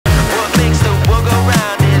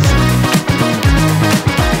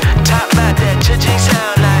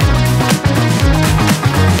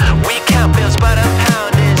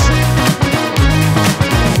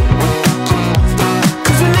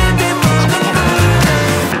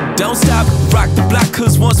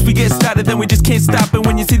once we get started, then we just can't stop. And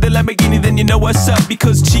when you see the Lamborghini, then you know what's up.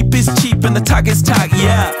 Because cheap is cheap and the talk is talk,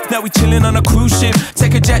 yeah. Now we chillin' on a cruise ship,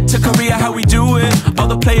 take a jet to Korea, how we do it. All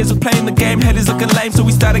the players are playing the game, head is looking lame, so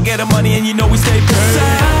we started getting money and you know we stay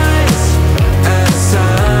precise. At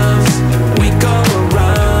times, we go